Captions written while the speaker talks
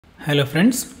Hello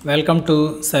friends, welcome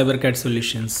to CyberCAD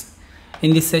Solutions.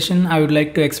 In this session, I would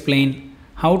like to explain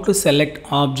how to select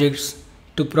objects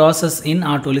to process in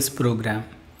Auto LISP program.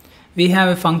 We have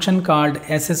a function called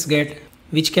SSGet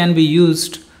which can be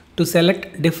used to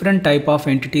select different type of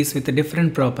entities with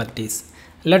different properties.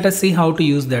 Let us see how to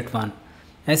use that one.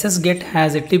 SSGet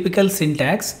has a typical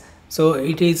syntax, so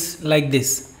it is like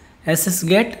this.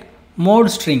 SSGet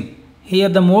mode string. Here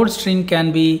the mode string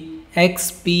can be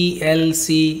X, P, L,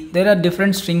 C. There are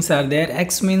different strings are there.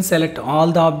 X means select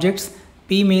all the objects,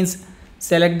 P means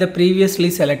select the previously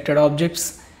selected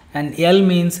objects, and L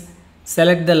means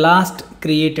select the last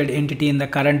created entity in the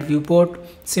current viewport.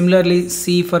 Similarly,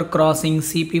 C for crossing,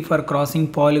 CP for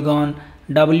crossing polygon,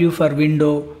 W for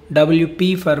window,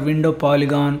 WP for window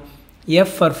polygon,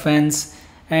 F for fence,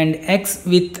 and X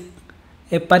with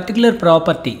a particular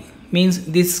property means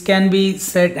this can be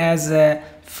set as a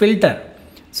filter.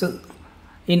 So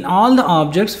in all the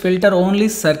objects, filter only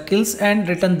circles and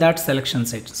return that selection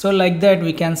set. So like that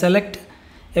we can select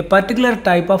a particular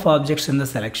type of objects in the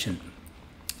selection.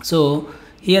 So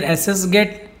here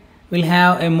SSGet will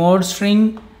have a mode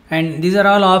string, and these are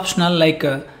all optional. Like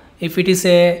if it is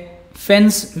a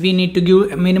fence, we need to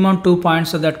give a minimum 2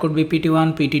 points, so that could be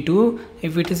PT1, PT2.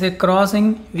 If it is a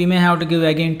crossing, we may have to give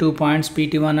again 2 points,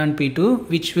 PT1 and P2,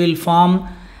 which will form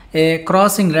a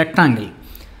crossing rectangle.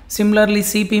 Similarly,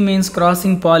 CP means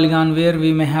crossing polygon, where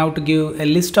we may have to give a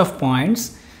list of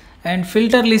points, and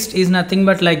filter list is nothing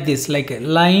but like this, like a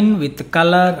line with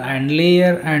color and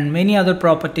layer and many other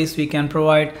properties we can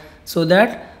provide, so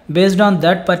that based on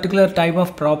that particular type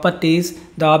of properties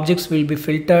the objects will be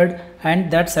filtered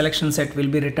and that selection set will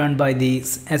be returned by the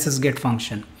SSGet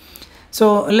function.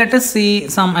 So let us see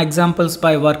some examples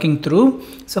by working through.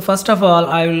 So first of all,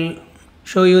 I will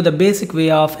show you the basic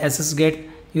way of SSGet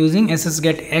using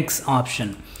SSGet X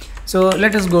option. So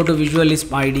let us go to Visual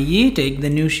Lisp IDE, take the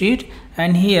new sheet,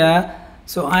 and here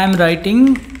so I am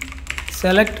writing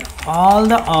select all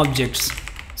the objects.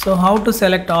 So how to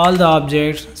select all the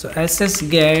objects? So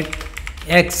SSGet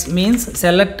X means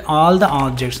select all the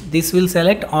objects. This will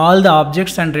select all the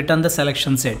objects and return the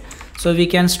selection set. So we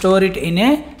can store it in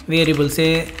a variable,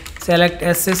 say select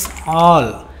SS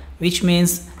all, which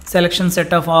means selection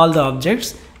set of all the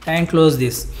objects, and close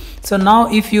this. So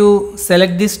now if you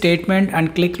select this statement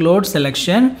and click load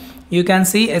selection, you can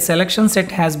see a selection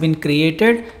set has been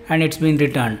created and it's been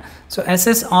returned. So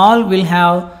SS all will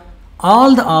have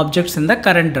all the objects in the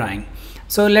current drawing.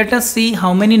 So let us see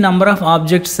how many number of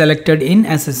objects selected in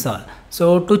SS all.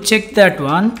 So to check that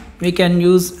one, we can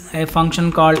use a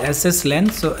function called SS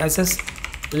length. So SS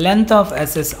length of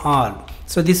SS all.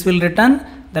 So this will return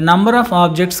the number of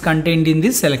objects contained in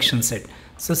this selection set.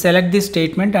 So select this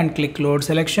statement and click load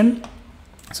selection.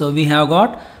 So we have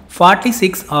got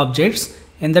 46 objects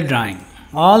in the drawing.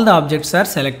 All the objects are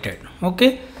selected.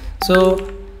 Okay.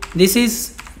 So this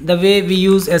is the way we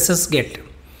use SSGet.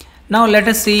 Now let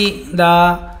us see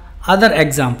the other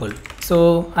example.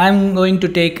 So I am going to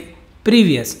take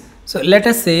previous. So let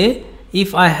us say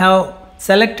if I have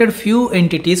selected few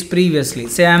entities previously,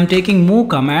 say I am taking move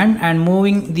command and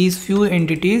moving these few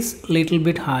entities little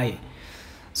bit high.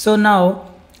 So now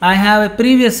I have a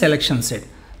previous selection set.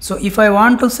 So if I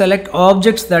want to select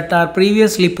objects that are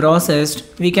previously processed,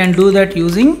 we can do that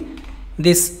using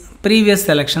this previous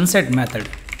selection set method.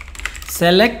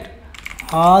 Select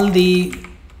all the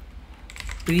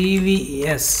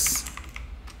previous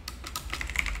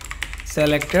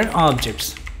selected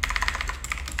objects.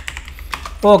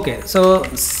 Okay, so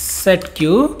set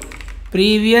Q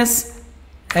previous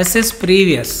SS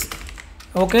previous.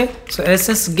 Okay, so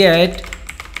SSGet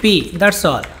P, that's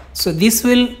all. So this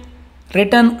will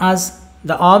return us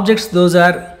the objects those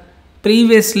are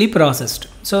previously processed.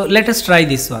 So let us try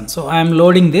this one. So I am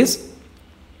loading this.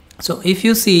 So if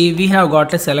you see, we have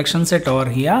got a selection set over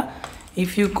here.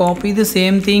 If you copy the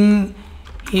same thing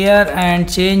here and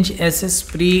change SS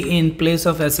pre in place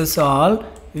of SS all,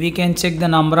 we can check the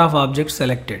number of objects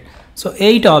selected. So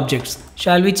 8 objects.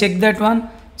 Shall we check that one?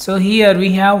 So here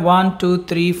we have 1, 2,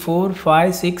 3, 4,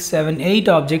 5, 6, 7, 8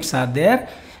 objects are there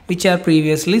which are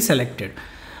previously selected.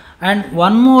 And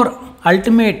one more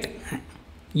ultimate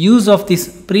use of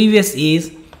this previous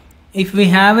is, if we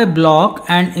have a block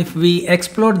and if we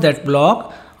explode that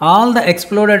block, all the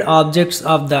exploded objects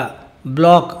of the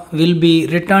block will be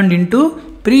returned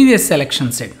into previous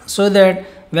selection set, so that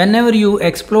whenever you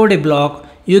explode a block,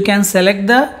 you can select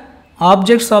the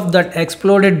objects of that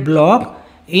exploded block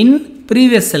in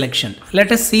previous selection.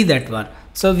 Let us see that one.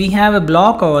 So we have a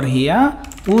block over here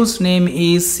whose name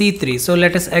is C3. So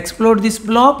let us explode this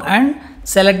block and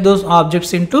select those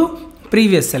objects into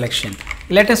previous selection.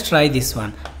 Let us try this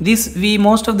one. This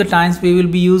most of the times we will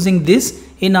be using this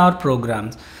in our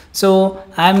programs. So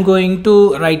I am going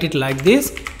to write it like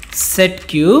this: set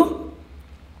Q,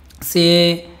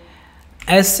 say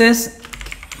SS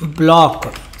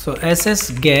block. So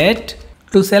SS get,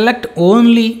 to select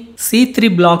only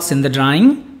C3 blocks in the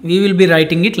drawing, we will be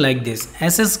writing it like this.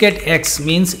 SS get X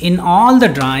means in all the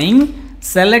drawing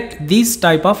select these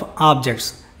type of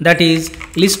objects, that is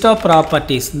list of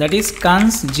properties, that is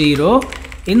cons 0.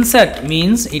 Insert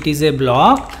means it is a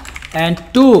block, and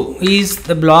 2 is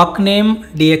the block name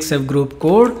DXF group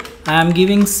code. I am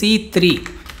giving C3.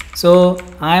 So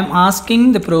I am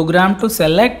asking the program to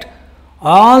select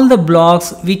all the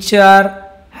blocks which are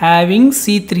having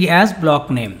C3 as block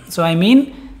name. So I mean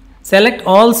select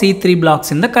all C3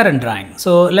 blocks in the current drawing.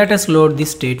 So let us load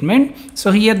this statement.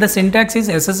 So here the syntax is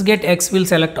SS get X will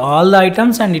select all the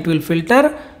items and it will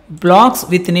filter blocks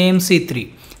with name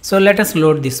C3. So let us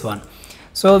load this one.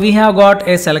 So we have got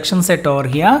a selection set over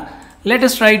here. Let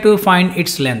us try to find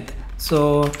its length.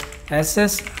 So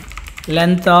SS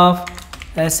length of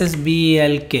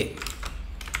SSBLK.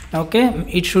 Okay,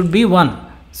 it should be 1.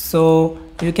 So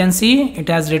you can see it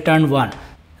has returned 1.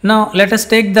 Now let us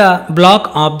take the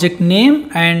block object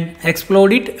name and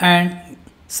explode it and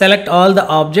select all the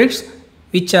objects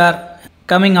which are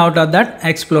coming out of that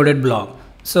exploded block.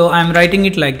 So I am writing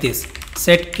it like this: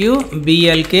 set Q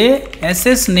BLK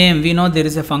SS name. We know there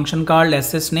is a function called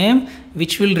SS name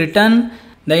which will return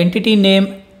the entity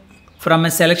name from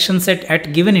a selection set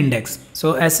at given index.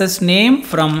 So SS name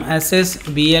from SS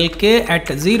BLK at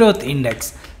 0th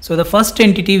index. So the first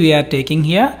entity we are taking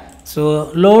here.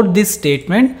 So load this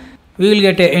statement. We will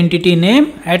get an entity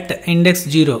name at index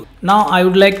 0. Now I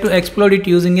would like to explode it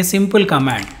using a simple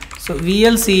command. So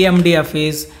VLCMDF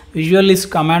is Visual Lisp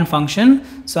command function.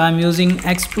 So I am using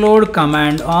explode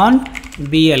command on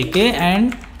BLK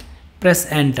and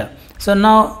press enter. So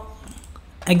now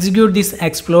execute this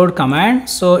explode command.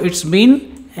 So it's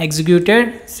been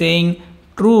executed saying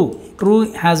true.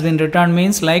 True has been returned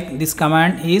means like this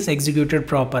command is executed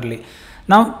properly.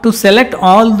 Now to select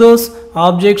all those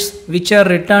objects which are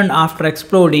returned after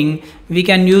exploding, we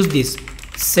can use this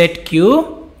set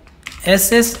Q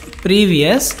SS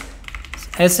previous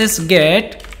SS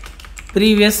get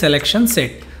previous selection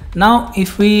set. Now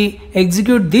if we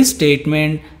execute this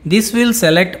statement, this will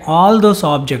select all those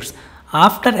objects.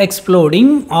 After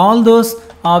exploding, all those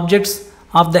objects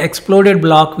of the exploded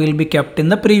block will be kept in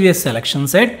the previous selection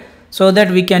set so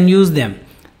that we can use them.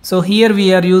 So here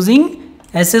we are using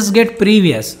SS get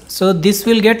previous. So this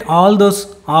will get all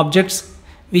those objects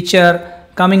which are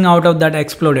coming out of that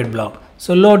exploded block.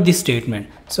 So load this statement.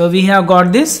 So we have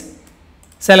got this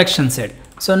selection set.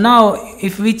 So now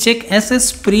if we check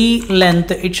SS pre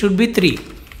length, it should be 3.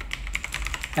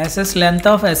 SS length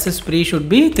of SS pre should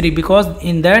be 3 because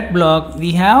in that block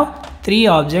we have 3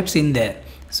 objects in there.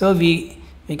 So we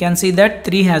can see that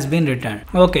 3 has been returned.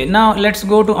 Okay, now let's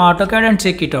go to AutoCAD and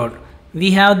check it out.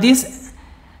 We have these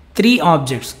 3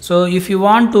 objects. So if you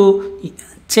want to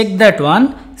check that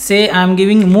one, say I am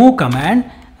giving move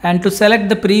command, and to select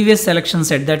the previous selection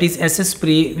set, that is SS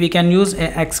pre, we can use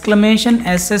a exclamation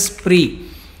SS pre.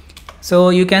 So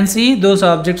you can see those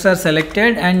objects are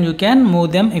selected and you can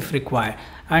move them if required,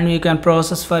 and you can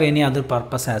process for any other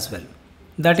purpose as well.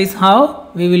 That is how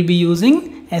we will be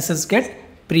using SS get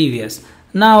previous.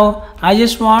 Now I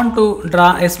just want to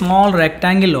draw a small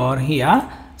rectangle over here.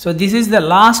 So this is the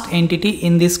last entity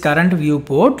in this current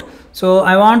viewport. So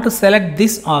I want to select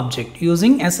this object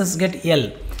using SS get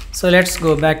L. So let's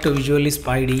go back to Visual Lisp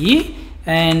IDE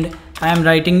and I am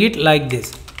writing it like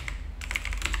this: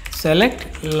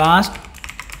 select last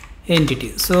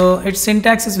entity. So its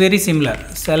syntax is very similar.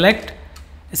 Select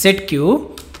set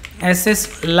Q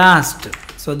SS last.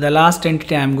 So the last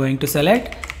entity I am going to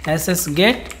select SS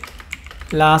get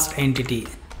last entity.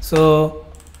 So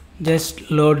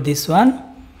just load this one.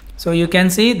 So you can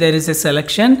see there is a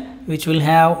selection which will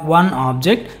have one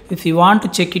object. If you want to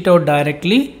check it out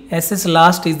directly, SS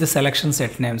last is the selection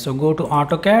set name. So go to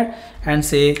AutoCAD and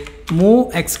say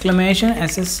move exclamation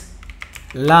SS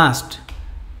last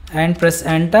and press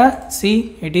enter.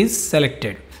 See, it is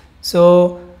selected.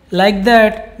 So like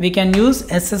that we can use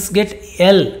SS get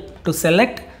L to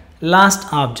select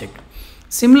last object.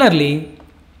 Similarly,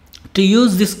 to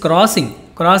use this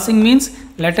crossing means,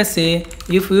 let us say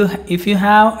if you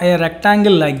have a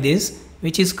rectangle like this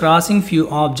which is crossing few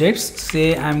objects,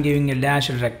 say I am giving a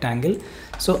dashed rectangle.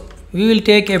 So we will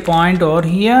take a point over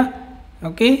here,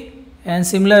 okay, and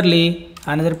similarly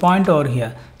another point over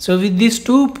here. So with these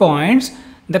 2 points,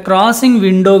 the crossing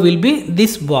window will be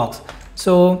this box.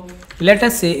 So let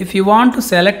us say if you want to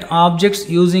select objects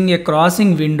using a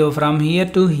crossing window from here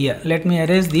to here, let me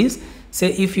erase this.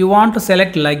 Say if you want to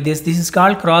select like this is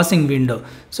called crossing window.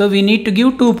 So we need to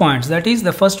give 2 points, that is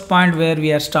the first point where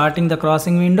we are starting the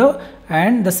crossing window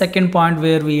and the second point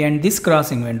where we end this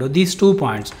crossing window, these 2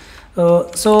 points.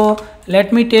 So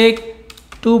let me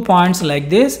take 2 points like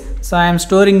this. So I am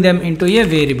storing them into a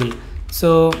variable.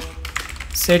 So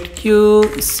set q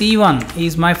c1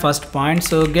 is my first point.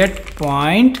 So get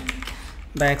point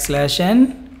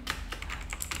 \n,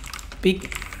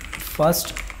 pick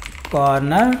first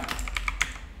corner,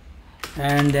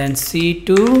 and then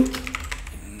c2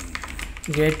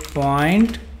 get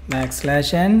point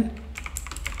 \n,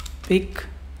 pick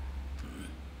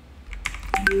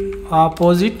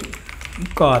opposite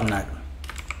corner.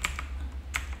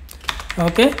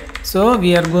 Okay, so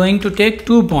we are going to take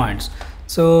 2 points.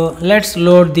 So let's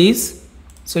load this.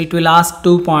 So it will ask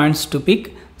 2 points to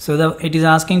pick. So it is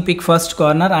asking pick first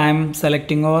corner, I am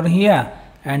selecting over here,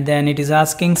 and then it is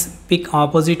asking pick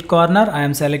opposite corner, I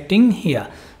am selecting here.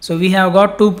 So we have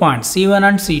got 2 points, C1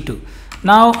 and C2.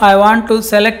 Now I want to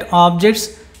select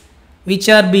objects which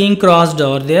are being crossed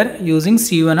over there using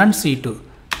C1 and C2.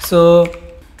 So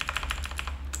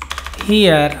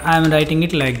here I am writing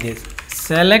it like this: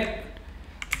 select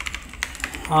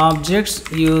objects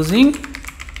using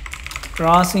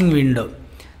crossing window.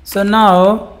 So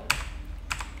now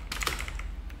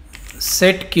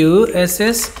set q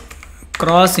ss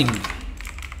crossing,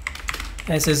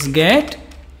 ss get.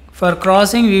 For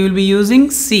crossing we will be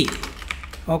using C.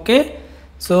 Okay,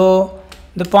 so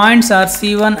the points are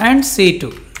C1 and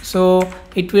C2. So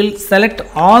it will select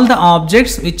all the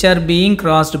objects which are being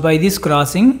crossed by this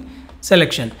crossing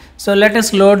selection. So let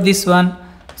us load this one.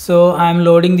 So I am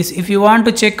loading this. If you want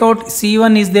to check out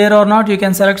C1 is there or not, you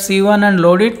can select C1 and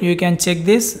load it. You can check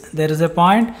this, there is a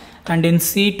point, and in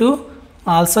C2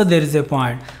 also there is a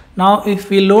point. Now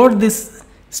if we load this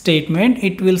statement,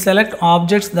 it will select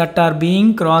objects that are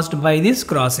being crossed by this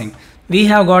crossing. We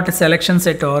have got a selection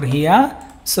set over here.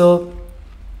 So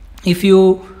if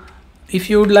you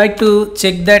would like to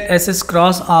check that SS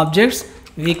cross objects,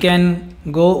 we can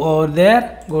go over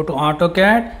there, go to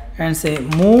AutoCAD and say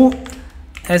move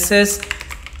SS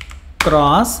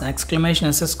cross, exclamation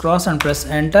SS cross, and press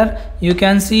enter. You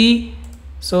can see,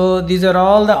 so these are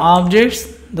all the objects,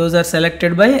 those are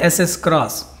selected by SS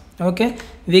cross. Okay,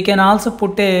 we can also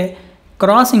put a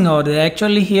crossing over there.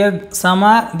 Actually here some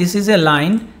are, this is a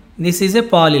line, this is a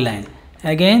polyline,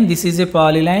 again this is a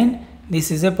polyline,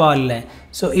 this is a polyline.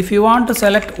 So if you want to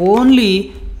select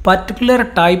only particular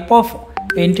type of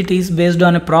entities based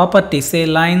on a property, say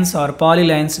lines or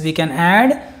polylines, we can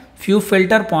add few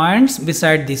filter points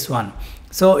beside this one.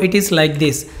 So it is like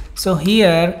this. So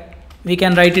here we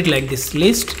can write it like this: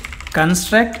 list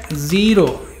construct 0,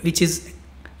 which is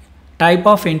type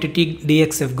of entity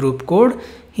DXF group code.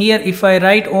 Here if I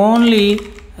write only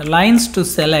lines to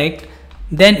select,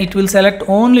 then it will select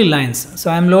only lines.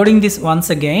 So I am loading this once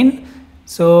again.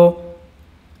 So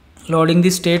loading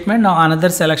this statement, now another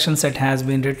selection set has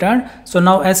been returned. So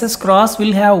now SS cross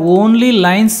will have only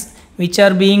lines which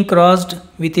are being crossed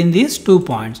within these 2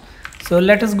 points. So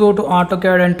let us go to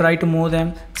AutoCAD and try to move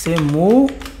them. Say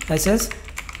move SS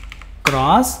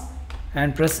cross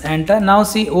and press enter. Now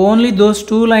see, only those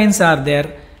 2 lines are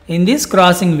there in this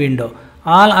crossing window.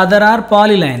 All other are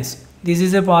polylines. This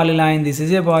is a polyline, this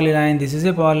is a polyline, this is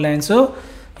a polyline. So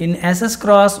in SS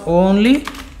cross only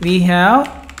we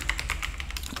have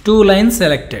 2 lines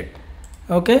selected.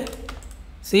 Okay,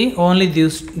 see, only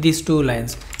these 2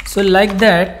 lines. So like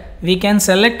that we can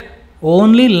select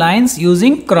only lines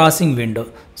using crossing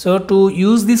window. So to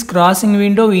use this crossing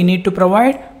window we need to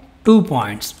provide 2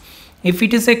 points. If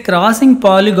it is a crossing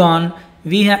polygon,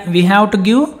 we have to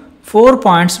give 4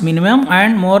 points minimum,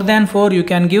 and more than 4 you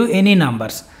can give any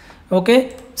numbers.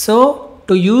 Okay, so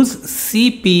to use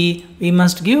CP we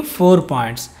must give 4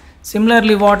 points.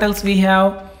 Similarly, what else we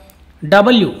have?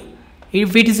 W.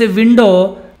 If it is a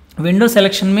window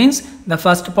selection means the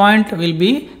first point will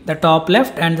be the top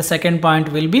left and the second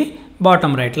point will be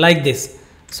bottom right, like this.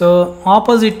 So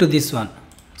opposite to this one.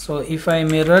 So if I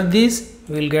mirror this,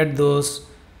 we will get those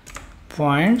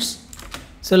points.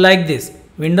 So like this,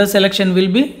 window selection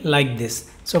will be like this.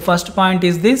 So first point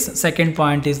is this, second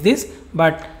point is this,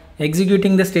 but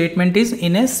executing the statement is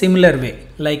in a similar way,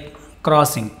 like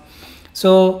crossing.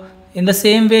 So in the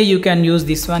same way you can use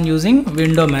this one using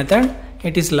window method.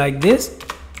 It is like this: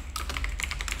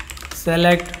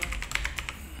 select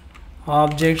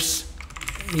objects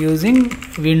using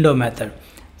window method.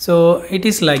 So it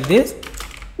is like this: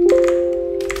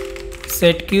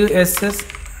 set q ss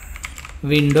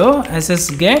window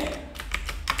ss get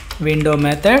window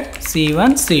method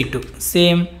C1 C2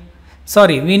 same.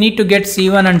 Sorry, we need to get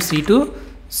C1 and C2.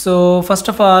 So first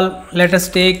of all, let us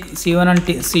take C1 and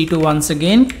C2 once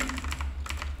again.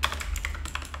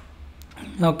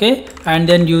 Okay, and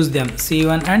then use them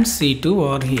C1 and C2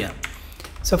 over here.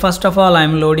 So first of all, I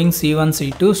am loading C1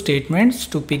 C2 statements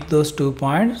to pick those 2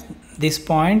 points, this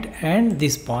point and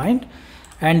this point,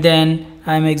 and then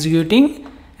I am executing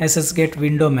ssget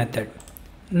window method.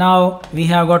 Now we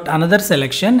have got another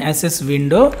selection, ss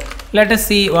window. Let us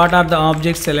see what are the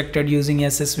objects selected using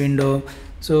ss window.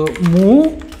 So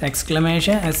move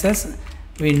exclamation ss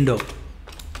window.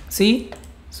 See,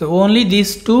 so only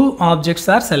these 2 objects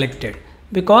are selected,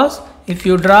 because if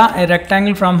you draw a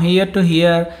rectangle from here to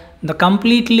here, the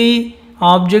completely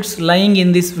objects lying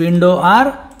in this window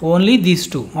are only these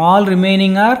 2. All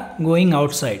remaining are going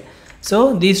outside.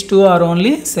 So these 2 are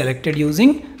only selected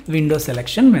using window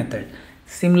selection method.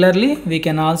 Similarly, we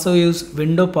can also use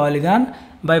window polygon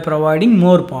by providing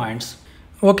more points.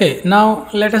 Okay, now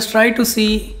let us try to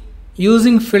see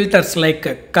using filters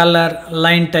like color,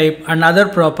 line type and other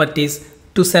properties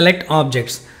to select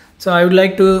objects. So I would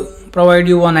like to provide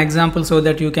you one example so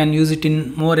that you can use it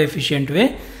in more efficient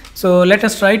way. So let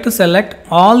us try to select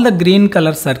all the green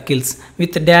color circles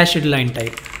with dashed line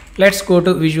type. Let's go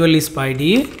to Visual Lisp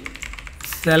IDE,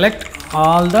 select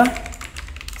all the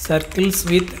circles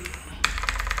with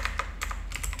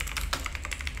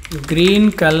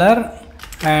green color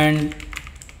and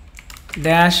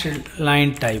dashed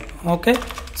line type. Okay,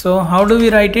 so how do we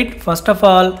write it? First of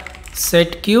all,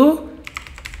 set q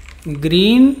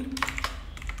green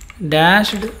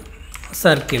dashed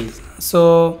circles.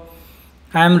 So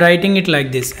I am writing it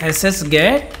like this: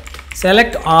 ssget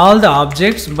select all the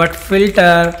objects but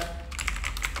filter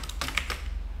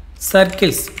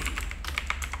circles.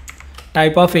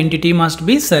 Type of entity must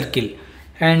be circle,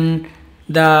 and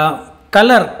the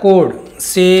color code,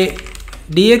 say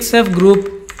DXF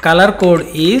group color code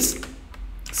is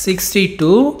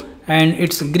 62 and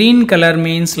its green color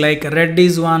means like red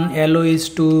is 1, yellow is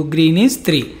 2, green is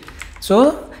 3.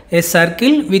 So a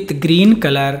circle with green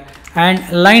color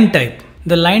and line type.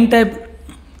 The line type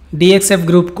DXF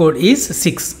group code is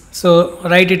 6. So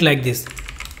write it like this: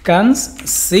 cons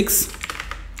 6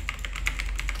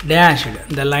 dashed.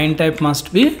 The line type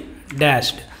must be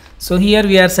dashed. So here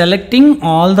we are selecting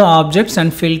all the objects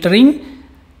and filtering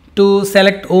to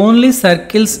select only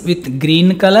circles with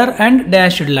green color and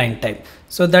dashed line type.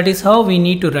 So that is how we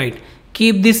need to write.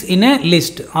 Keep this in a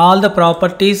list. All the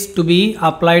properties to be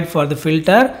applied for the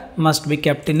filter must be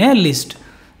kept in a list.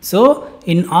 So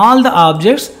in all the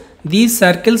objects, these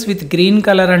circles with green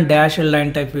color and dashed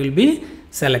line type will be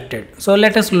selected. So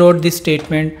let us load this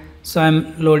statement. So I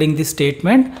am loading this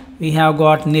statement. We have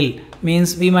got nil,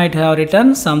 means we might have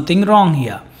written something wrong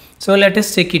here. So let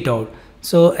us check it out.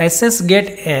 So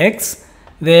ssget x,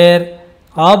 where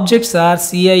objects are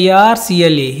CIR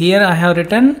CLE. Here I have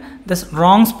written the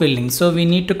wrong spelling, so we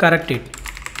need to correct it.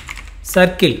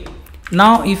 Circle.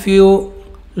 Now if you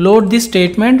load this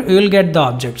statement, we will get the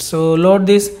object. So load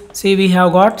this. See, we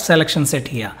have got selection set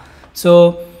here.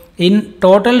 So in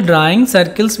total drawing,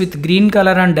 circles with green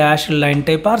color and dashed line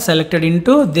type are selected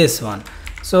into this one.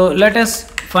 So let us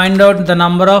find out the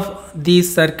number of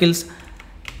these circles.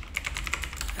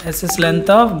 SS length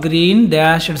of green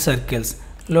dashed circles.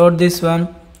 Load this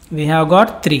one. We have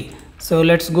got 3. So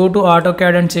let's go to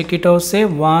AutoCAD and check it out. Say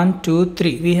 1, 2,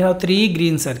 3. We have 3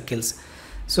 green circles.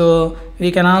 So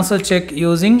we can also check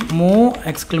using move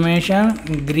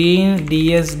exclamation green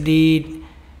DSD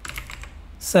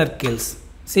circles.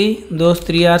 See, those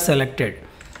 3 are selected.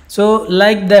 So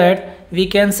like that, we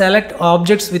can select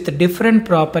objects with different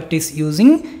properties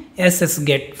using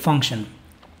ssget function.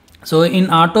 So in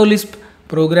Auto Lisp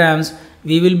programs,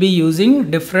 we will be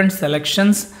using different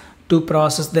selections to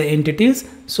process the entities.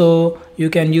 So you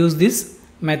can use this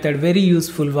method, very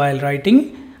useful while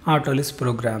writing Auto Lisp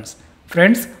programs.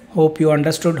 Friends, hope you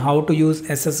understood how to use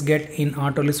ssget in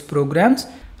Auto Lisp programs.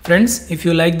 Friends, if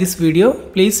you like this video,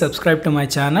 please subscribe to my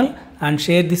channel and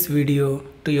share this video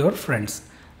to your friends.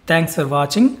 Thanks for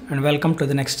watching and welcome to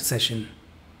the next session.